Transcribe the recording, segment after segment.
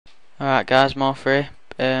Alright guys, more free.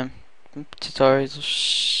 Tutorial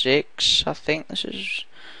 6, I think this is.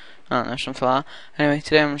 I don't know, something like that. Anyway,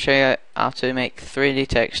 today I'm going to show you how to make 3D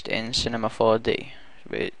text in Cinema 4D,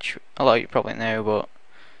 which a lot of you probably know, but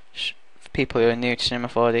for people who are new to Cinema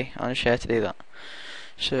 4D, I'll just share to do that.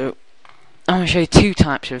 So, I'm going to show you two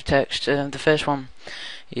types of text. The first one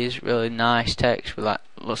is really nice text with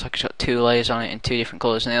looks like it's got two layers on it in two different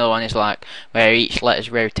colours, and the other one is like where each letter's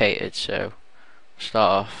rotated. So,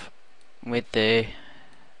 start off with the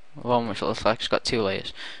one which looks like it's got two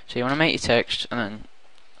layers. So you want to make your text and then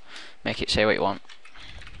make it say what you want.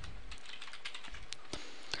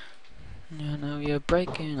 I know you're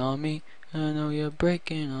breaking on me. I know you're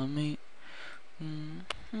breaking on me.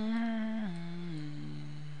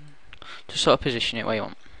 Just sort of position it where you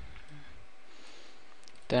want.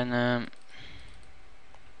 Then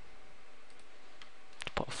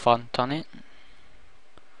put a font on it.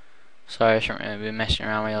 Sorry, I shouldn't really be messing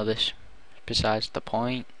around with all this. Besides the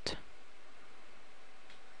point.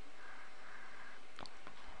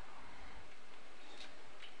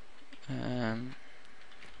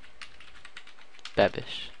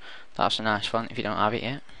 Bebish. That's a nice font if you don't have it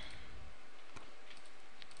yet.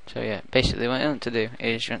 So yeah, basically what you want to do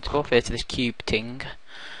is you want to go up here to this cube thing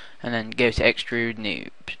and then go to extrude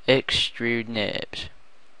nibs.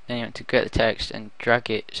 Then you want to get the text and drag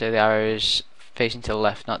it so the arrow is facing to the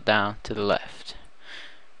left, not down to the left.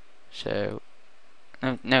 So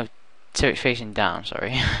no, so it's facing down,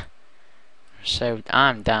 sorry. So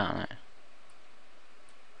I'm down.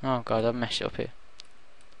 Oh god, I've messed it up here.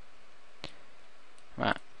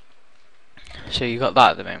 Right. So you got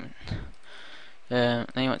that at the moment. Then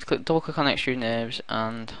you want to double click on extrude nibs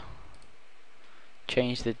and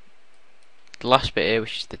change the last bit here,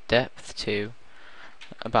 which is the depth, to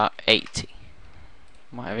about 80.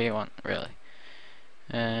 Whatever you want, really.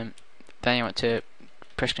 Then you want to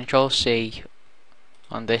press Control C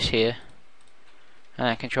on this here, and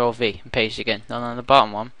then Control V and paste again. Then on the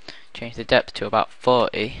bottom one, change the depth to about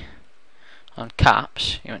 40. On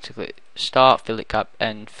caps, you want to click Start fillet cap,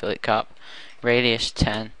 End fillet cap, radius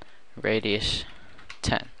 10, radius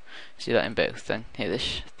 10. See that in both. Then hit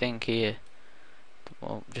this thing here.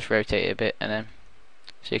 We'll just rotate it a bit, and then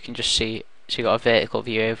so you can just see. So you got a vertical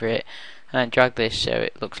view over it, and then drag this so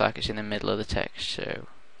it looks like it's in the middle of the text. So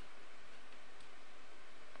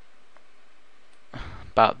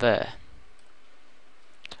about there.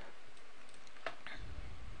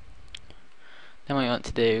 Then what you want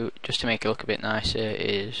to do, just to make it look a bit nicer,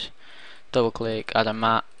 is double click, add a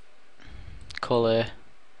matte colour,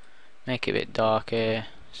 make it a bit darker.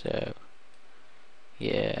 So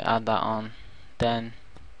yeah, add that on. Then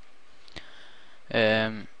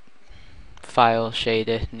file,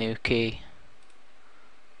 shader, new key,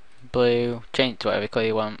 blue, change it to whatever colour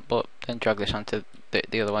you want, but then drag this onto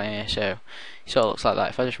the other one here, so it sort of looks like that.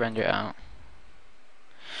 If I just render it out,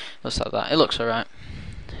 it looks like that. It looks alright.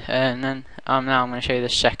 And then now I'm going to show you the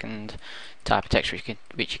second type of text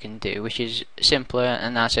which you can do, which is simpler,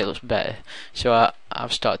 and I'd say it looks better. So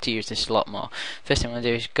I've started to use this a lot more. First thing I'm going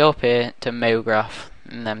to do is go up here to MoGraph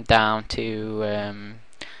and then down to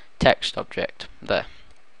text object there.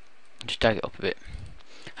 Just drag it up a bit,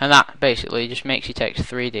 and that basically just makes your text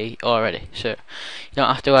 3D already. So you don't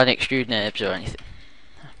have to add extrude nibs or anything.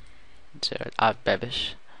 So add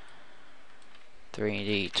Bevis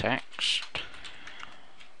 3D text.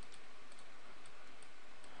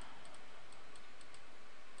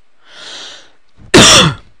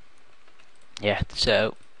 Yeah,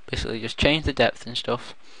 so basically just change the depth and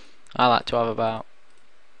stuff. I like to have about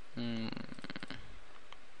what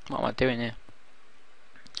am I doing here?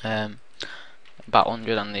 About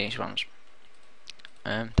 100 on these ones.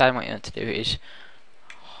 Then what you want to do is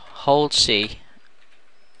hold C,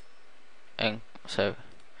 and so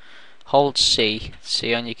hold C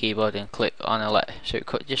on your keyboard and click on a letter. So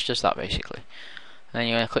it just does that basically. And then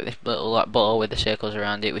you're going to click this little button with the circles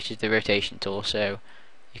around it, which is the rotation tool. So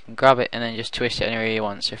you can grab it and then just twist it anywhere you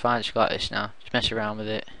want. So if I just go like this now, just mess around with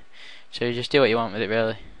it. So you just do what you want with it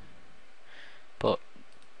really, but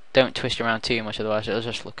don't twist around too much, otherwise it'll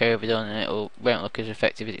just look overdone and won't look as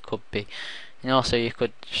effective as it could be. And also you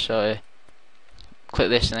could sort of click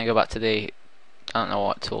this and then go back to the, I don't know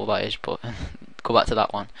what tool that is, but go back to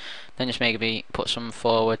that one. Then just maybe put some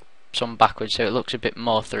forward, some backwards, so it looks a bit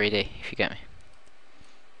more 3D, if you get me.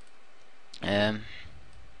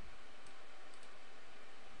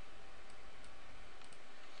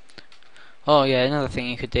 Oh yeah, another thing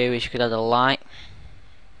you could do is you could add a light.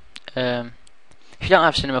 If you don't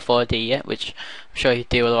have Cinema 4D yet, which I'm sure you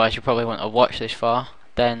do, otherwise you probably wouldn't have watched this far,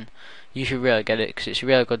 then you should really get it, because it's a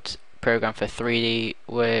really good program for 3D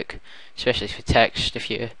work, especially for text. If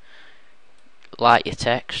you light your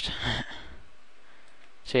text.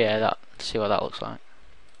 So yeah, see what that looks like.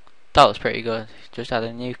 That looks pretty good. Just add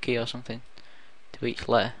a new key or something to each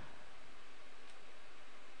letter.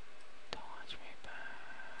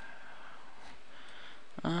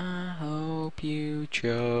 I hope you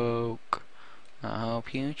choke. I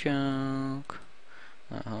hope you choke.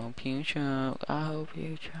 I hope you choke. I hope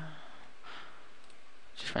you choke.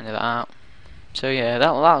 Just render that out. So yeah,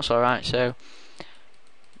 that's alright. So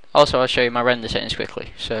also I'll show you my render settings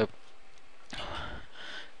quickly. So,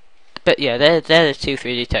 but yeah, they're the two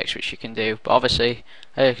 3D texts which you can do. But obviously,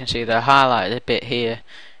 as you can see, they're highlighted a bit here.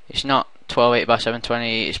 It's not 1280 by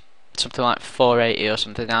 720. It's something like 480 or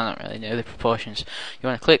something. I don't really know the proportions. You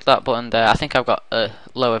want to click that button there. I think I've got a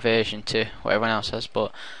lower version to what everyone else has,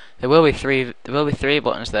 but there will be three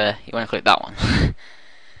buttons there. You want to click that one.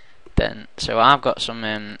 Then, so I've got some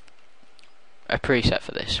a preset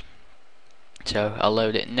for this. So I'll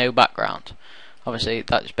load it. No background. Obviously,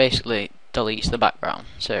 that basically deletes the background.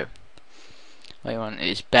 So what you want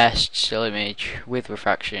is best still image with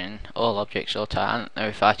refraction, all objects, all time. I don't know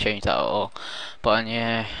if I changed that at all, but on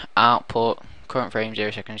your output, current frame 0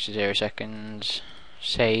 seconds to 0 seconds,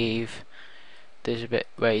 save. There's a bit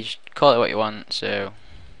where you just call it what you want. So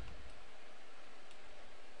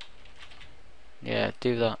yeah,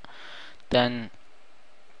 do that. Then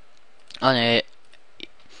on it,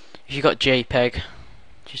 if you got JPEG,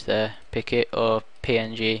 just there, pick it, or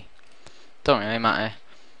PNG. Don't really matter.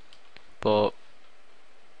 But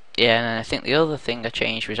yeah, and I think the other thing I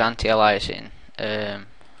changed was anti-aliasing. Hang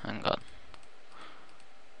on.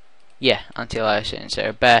 Yeah, anti-aliasing.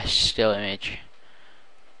 So best still image.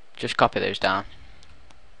 Just copy those down.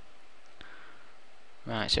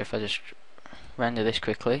 Right. So if I just render this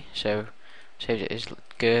quickly, so save it as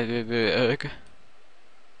GGG.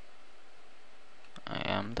 I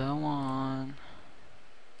am the one.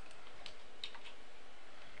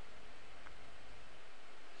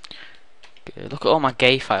 Good. Look at all my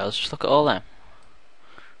gay files. Just look at all them.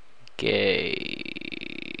 Gay.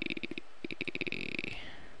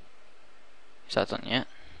 Is that done yet?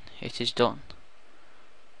 It is done.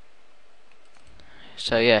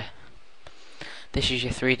 So yeah, this is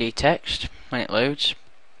your 3D text when it loads.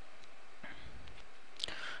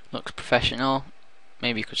 Looks professional.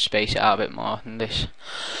 Maybe you could space it out a bit more than this.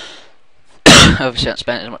 Obviously, I haven't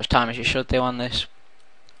spent as much time as you should do on this.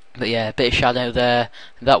 But yeah, a bit of shadow there.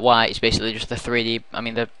 That white is basically just the 3D,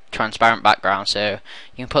 the transparent background. So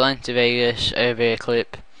you can put that into Vegas over a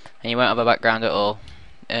clip, and you won't have a background at all.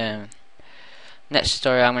 Next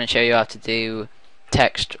tutorial, I'm going to show you how to do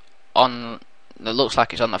text on that looks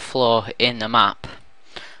like it's on the floor in the map.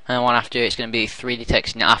 And the one after it's going to be 3D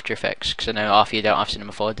text in After Effects, because I know half of you don't have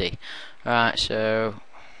Cinema 4D. Right, so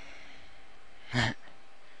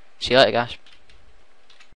see you later, guys.